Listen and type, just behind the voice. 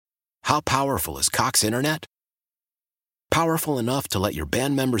How powerful is Cox Internet? Powerful enough to let your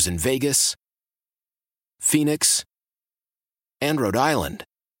band members in Vegas, Phoenix, and Rhode Island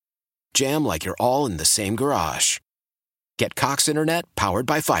jam like you're all in the same garage. Get Cox Internet powered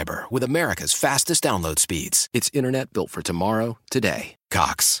by fiber with America's fastest download speeds. It's internet built for tomorrow, today.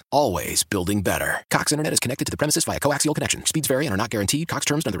 Cox, always building better. Cox Internet is connected to the premises via coaxial connection. Speeds vary and are not guaranteed. Cox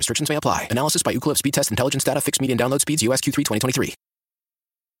terms and other restrictions may apply. Analysis by Ookla Speed Test Intelligence Data. Fixed median download speeds. US Q3 2023.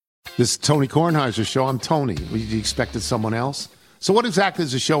 This is Tony Kornheiser's show. I'm Tony. You expected someone else? So what exactly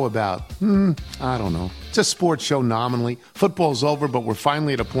is the show about? I don't know. It's a sports show nominally. Football's over, but we're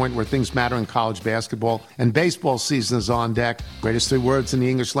finally at a point where things matter in college basketball, and baseball season is on deck. Greatest three words in the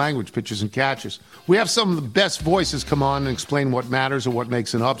English language, pitchers and catchers. We have some of the best voices come on and explain what matters or what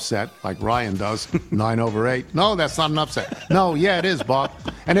makes an upset, like Ryan does, 9/8. No, that's not an upset. No, yeah, it is, Bob.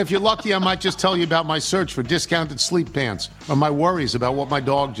 And if you're lucky, I might just tell you about my search for discounted sleep pants or my worries about what my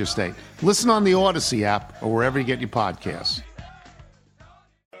dog just ate. Listen on the Odyssey app or wherever you get your podcasts.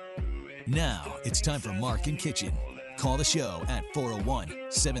 Now it's time for Mark and Kichen. Call the show at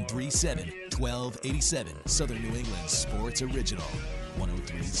 401-737-1287. Southern New England Sports Original,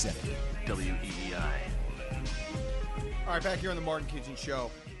 103.7 WEEI. All right, back here on the Mark and Kichen show.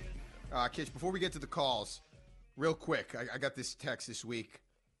 Kitch, before we get to the calls, real quick, I got this text this week. I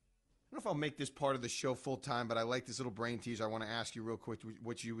don't know if I'll make this part of the show full time, but I like this little brain teaser. I want to ask you real quick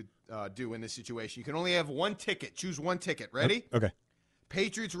what you would do in this situation. You can only have one ticket. Choose one ticket. Ready? Okay.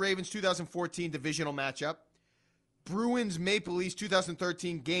 Patriots-Ravens 2014 divisional matchup. Bruins-Maple Leafs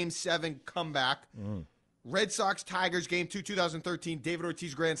 2013 Game 7 comeback. Red Sox-Tigers Game 2 2013 David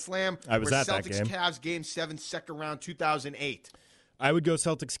Ortiz Grand Slam. I was at that game. Celtics-Cavs Game 7 second round 2008. I would go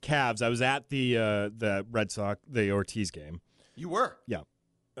Celtics-Cavs. I was at the Red Sox, the Ortiz game. You were? Yeah.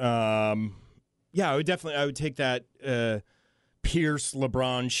 I would take that Pierce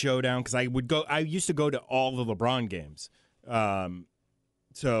LeBron showdown because I used to go to all the LeBron games.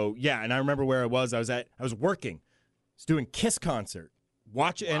 So yeah, and I remember where I was. I was working. I was doing Kiss concert.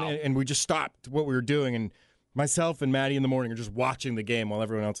 And we just stopped what we were doing, and myself and Maddie in the morning are just watching the game while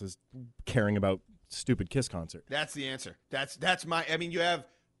everyone else is caring about stupid Kiss concert. That's the answer. That's my. I mean, you have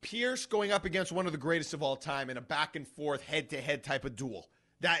Pierce going up against one of the greatest of all time in a back and forth, head to head type of duel.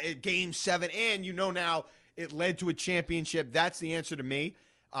 That Game 7, and now it led to a championship. That's the answer to me.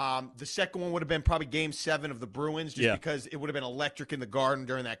 The second one would have been probably Game 7 of the Bruins, just because it would have been electric in the Garden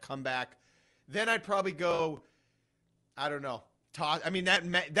during that comeback. Then I'd probably go, I don't know. I mean,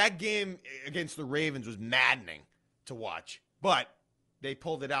 that game against the Ravens was maddening to watch, but they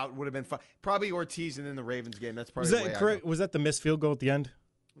pulled it out. It would have been fun. Probably Ortiz and then the Ravens game. That's probably the way correct. Was that the missed field goal at the end?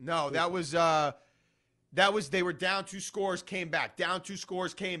 No, that was they were down 2 scores, came back. Down 2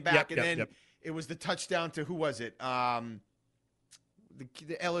 scores, came back, then it was the touchdown to who was it?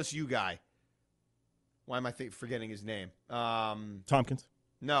 The LSU guy. Why am I forgetting his name? Tompkins?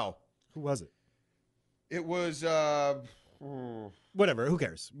 No. Who was it? It was whatever. Who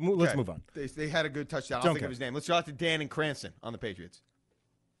cares? Let's move on. They had a good touchdown. I'll think of his name. Let's go out to Dan in Cranston on the Patriots.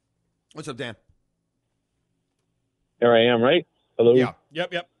 What's up, Dan? There I am, right? Hello? Yeah.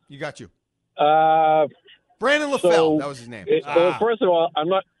 Yep. You got you. Brandon LaFell. That was his name. First of all, I'm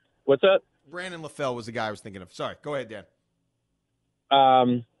not – what's that? Brandon LaFell was the guy I was thinking of. Sorry. Go ahead, Dan.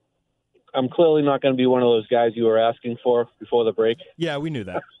 I'm clearly not going to be one of those guys you were asking for before the break. Yeah, we knew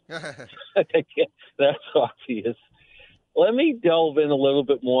that. That's obvious. Let me delve in a little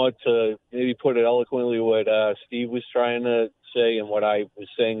bit more to maybe put it eloquently what Steve was trying to say and what I was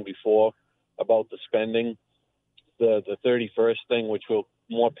saying before about the spending, the 31st thing, which will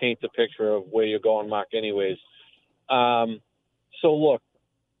more paint the picture of where you're going, Mark, anyways. So, look,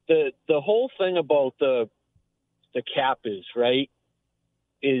 the whole thing about the cap is, right,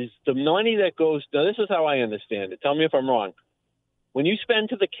 is the money that goes – now, this is how I understand it. Tell me if I'm wrong. When you spend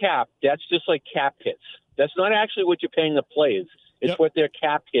to the cap, that's just like cap hits. That's not actually what you're paying the players. It's what their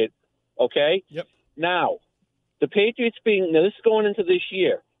cap hit, okay? Yep. Now, the Patriots being – now, this is going into this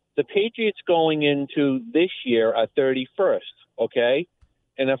year. The Patriots going into this year are 31st, okay?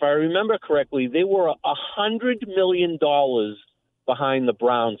 And if I remember correctly, they were $100 million behind the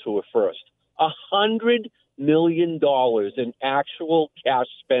Browns, who were first. $100 million in actual cash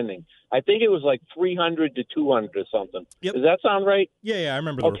spending. I think it was like 300 to 200 or something. Yep. Does that sound right? Yeah, I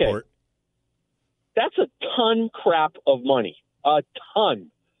remember the report. That's a ton crap of money. A ton.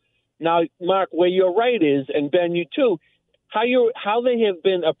 Now, Mark, where you're right is, and Ben, you too, how they have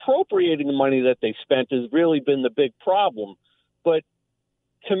been appropriating the money that they spent has really been the big problem. But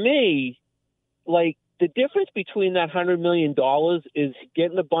to me, like, the difference between that $100 million is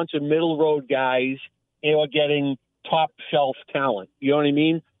getting a bunch of middle road guys, getting top shelf talent. You know what I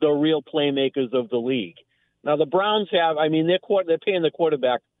mean? The real playmakers of the league. Now the Browns have, I mean, they're paying the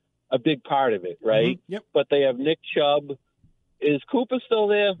quarterback a big part of it, right? Mm-hmm. Yep. But they have Nick Chubb. Is Cooper still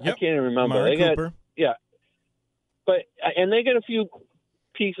there? Yep. I can't even remember. Amari Cooper. And they get a few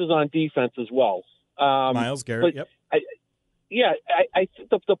pieces on defense as well. Myles Garrett. Yep. I think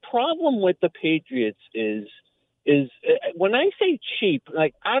the problem with the Patriots is when I say cheap,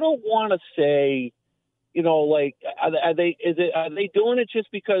 like I don't want to say, like are they doing it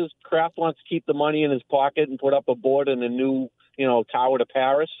just because Kraft wants to keep the money in his pocket and put up a board in a new tower to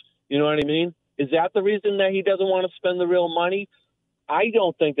Paris? You know what I mean? Is that the reason that he doesn't want to spend the real money? I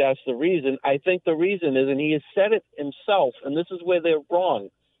don't think that's the reason. I think the reason is, and he has said it himself, and this is where they're wrong,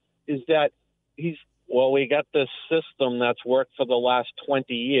 is that we got this system that's worked for the last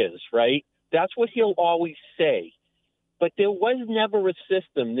 20 years, right? That's what he'll always say. But there was never a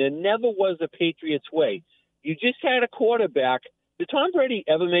system. There never was a Patriots way. You just had a quarterback. Did Tom Brady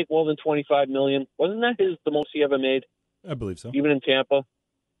ever make more than $25 million? Wasn't that the most he ever made? I believe so. Even in Tampa?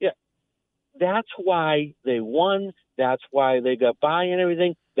 Yeah. That's why they won. That's why they got by and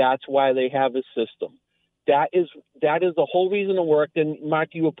everything. That's why they have a system. That is the whole reason it worked. And Mark,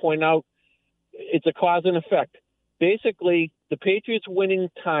 you were pointing out, it's a cause and effect. Basically, the Patriots' winning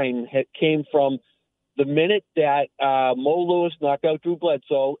time came from the minute that Mo Lewis knocked out Drew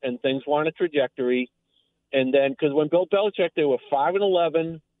Bledsoe and things were on a trajectory. And then, because when Bill Belichick, they were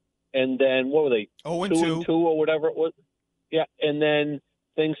 5-11, and then what were they? 0-2 or whatever it was. Yeah, and then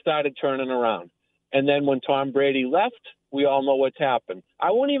things started turning around. And then when Tom Brady left, we all know what's happened.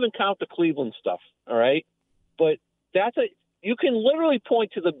 I won't even count the Cleveland stuff, all right? But you can literally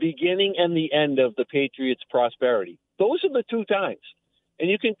point to the beginning and the end of the Patriots' prosperity. Those are the two times. And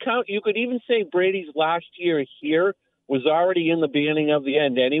you could even say Brady's last year here was already in the beginning of the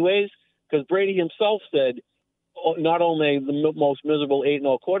end anyways, because Brady himself said, not only the most miserable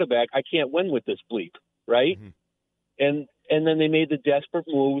 8-0 quarterback, I can't win with this bleep, right? Mm-hmm. And then they made the desperate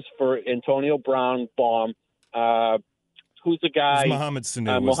moves for Antonio Brown, bomb. Who's the guy? Mohamed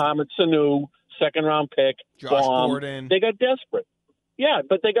Sanu. Mohamed Sanu, second-round pick, Josh bomb. Gordon. They got desperate. Yeah,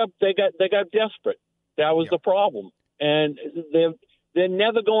 but they got desperate. That was the problem, and they're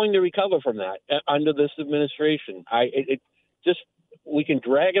never going to recover from that under this administration. We can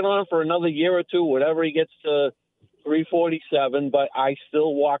drag it on for another year or two, whatever he gets to 347, but I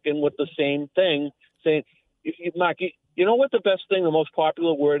still walk in with the same thing, saying, Mark, you know what the best thing, the most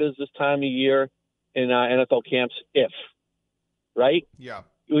popular word is this time of year in NFL camps? If, right? Yeah.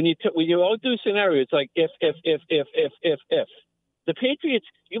 When you always do a scenario, it's like if. The Patriots,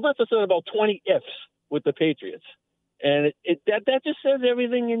 you must have said about 20 ifs with the Patriots. And that just says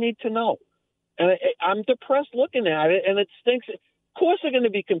everything you need to know. And I'm depressed looking at it, and it stinks. Of course they're going to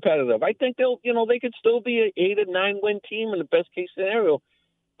be competitive. I think they could still be an 8 or 9 win team in the best case scenario.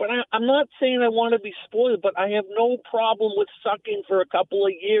 But I'm not saying I want to be spoiled, but I have no problem with sucking for a couple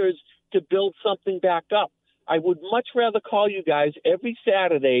of years to build something back up. I would much rather call you guys every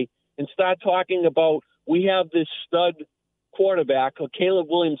Saturday and start talking about we have this stud quarterback or Caleb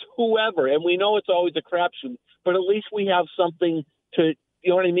Williams, whoever, and we know it's always a crapshoot, but at least we have something to, you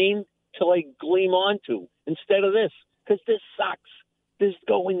know what I mean, to like gleam onto instead of this, because this sucks. This is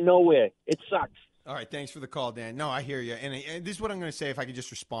going nowhere. It sucks. All right, thanks for the call, Dan. No, I hear you. And this is what I'm going to say if I could just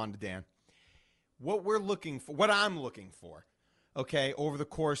respond to Dan. What I'm looking for, okay, over the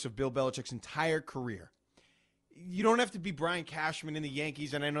course of Bill Belichick's entire career, you don't have to be Brian Cashman in the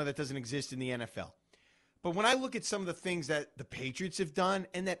Yankees, and I know that doesn't exist in the NFL. But when I look at some of the things that the Patriots have done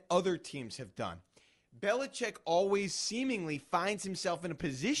and that other teams have done, Belichick always seemingly finds himself in a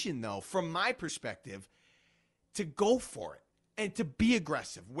position, though, from my perspective, to go for it and to be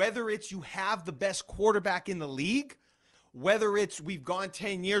aggressive. Whether it's you have the best quarterback in the league, whether it's we've gone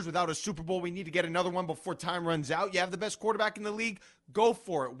 10 years without a Super Bowl, we need to get another one before time runs out. You have the best quarterback in the league, go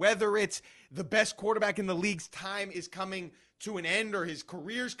for it. Whether it's the best quarterback in the league's time is coming to an end or his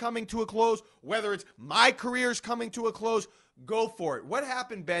career's coming to a close, whether it's my career's coming to a close, go for it. What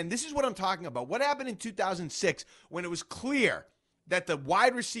happened, Ben? This is what I'm talking about. What happened in 2006 when it was clear that the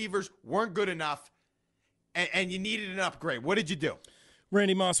wide receivers weren't good enough and you needed an upgrade? What did you do?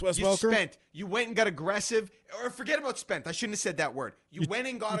 Randy Moss, Wes Welker. You went and got aggressive, or forget about spent. I shouldn't have said that word. You went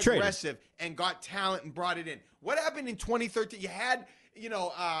and got aggressive and got talent and brought it in. What happened in 2013? You had, in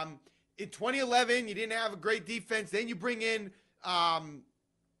 2011, you didn't have a great defense. Then you bring in,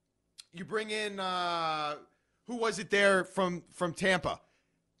 who was it there from Tampa?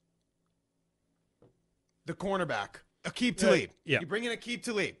 The cornerback, Aqib Talib. Yeah. You bring in Aqib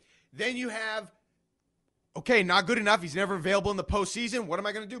Talib. Then you have Okay, not good enough. He's never available in the postseason. What am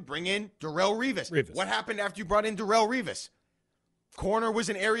I going to do? Bring in Darrelle Revis. What happened after you brought in Darrelle Revis? Corner was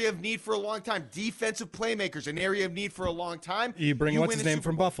an area of need for a long time. Defensive playmakers, an area of need for a long time. You bring what's his name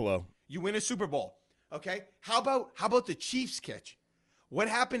from Buffalo. You win a Super Bowl. Okay? How about the Chiefs, Kitch? What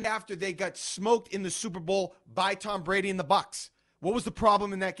happened after they got smoked in the Super Bowl by Tom Brady and the Bucs? What was the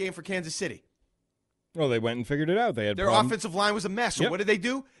problem in that game for Kansas City? Well, they went and figured it out. Their offensive line was a mess. So what did they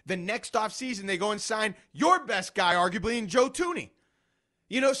do? The next offseason, they go and sign your best guy, arguably, in Joe Thuney.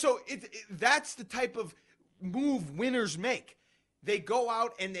 So that's the type of move winners make. They go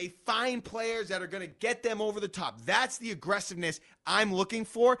out and they find players that are going to get them over the top. That's the aggressiveness I'm looking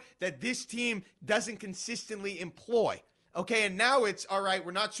for that this team doesn't consistently employ. Okay, and now it's, all right,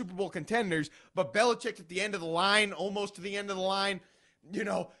 we're not Super Bowl contenders, but Belichick at the end of the line, almost to the end of the line,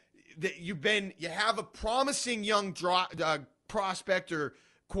 that you have a promising young prospect or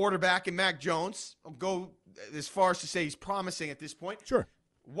quarterback in Mac Jones. I'll go as far as to say he's promising at this point. Sure.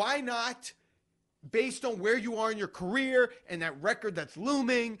 Why not, based on where you are in your career and that record that's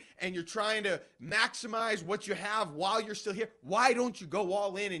looming and you're trying to maximize what you have while you're still here, why don't you go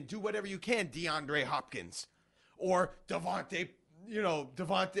all in and do whatever you can, DeAndre Hopkins or Devontae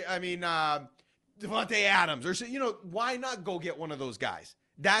Adams, or why not go get one of those guys?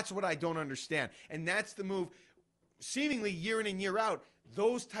 That's what I don't understand. And that's the move, seemingly year in and year out,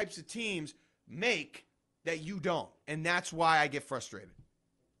 those types of teams make that you don't. And that's why I get frustrated.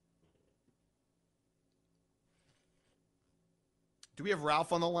 Do we have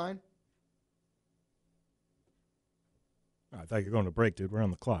Ralph on the line? I thought you were going to break, dude. We're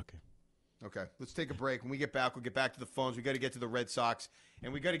on the clock. Okay, let's take a break. When we get back, we'll get back to the phones. We got to get to the Red Sox,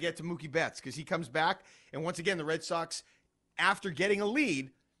 and we got to get to Mookie Betts because he comes back. And once again, the Red Sox, after getting a lead,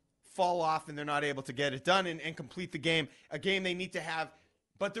 fall off and they're not able to get it done and complete the game. A game they need to have,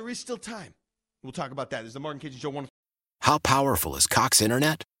 but there is still time. We'll talk about that. This is the Mark Kichen Show. How powerful is Cox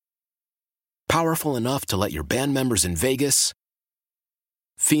Internet? Powerful enough to let your band members in Vegas,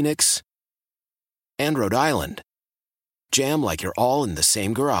 Phoenix, and Rhode Island jam like you're all in the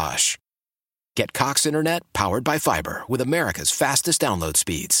same garage. Get Cox Internet powered by fiber with America's fastest download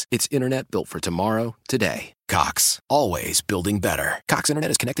speeds. It's internet built for tomorrow, today. Cox, always building better. Cox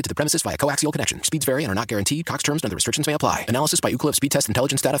Internet is connected to the premises via coaxial connection. Speeds vary and are not guaranteed. Cox terms and other restrictions may apply. Analysis by Ookla Speed Test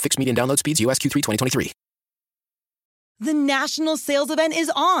Intelligence Data. Fixed median download speeds. US Q3 2023. The national sales event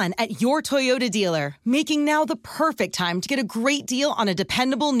is on at your Toyota dealer, making now the perfect time to get a great deal on a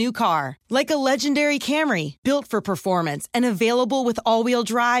dependable new car. Like a legendary Camry, built for performance and available with all-wheel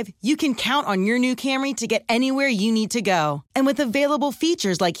drive, you can count on your new Camry to get anywhere you need to go. And with available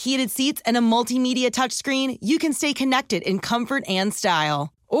features like heated seats and a multimedia touchscreen, you can stay connected in comfort and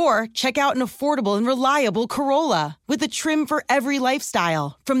style. Or check out an affordable and reliable Corolla with a trim for every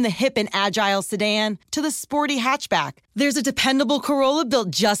lifestyle, from the hip and agile sedan to the sporty hatchback. There's a dependable Corolla built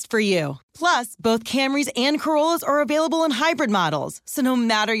just for you. Plus, both Camrys and Corollas are available in hybrid models, so no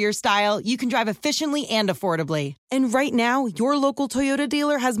matter your style, you can drive efficiently and affordably. And right now, your local Toyota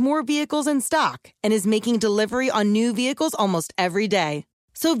dealer has more vehicles in stock and is making delivery on new vehicles almost every day.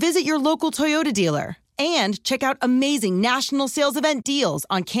 So visit your local Toyota dealer. And check out amazing national sales event deals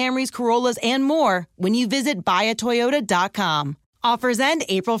on Camrys, Corollas, and more when you visit buyatoyota.com. Offers end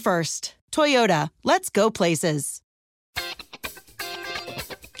April 1st. Toyota, let's go places.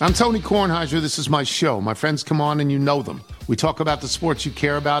 I'm Tony Kornheiser. This is my show. My friends come on and you know them. We talk about the sports you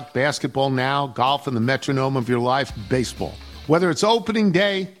care about, basketball now, golf, and the metronome of your life, baseball. Whether it's opening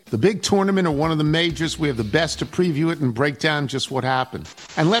day, the big tournament, or one of the majors, we have the best to preview it and break down just what happened.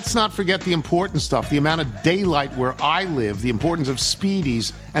 And let's not forget the important stuff, the amount of daylight where I live, the importance of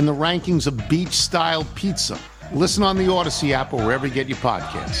speedies, and the rankings of beach-style pizza. Listen on the Odyssey app or wherever you get your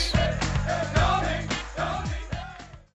podcasts.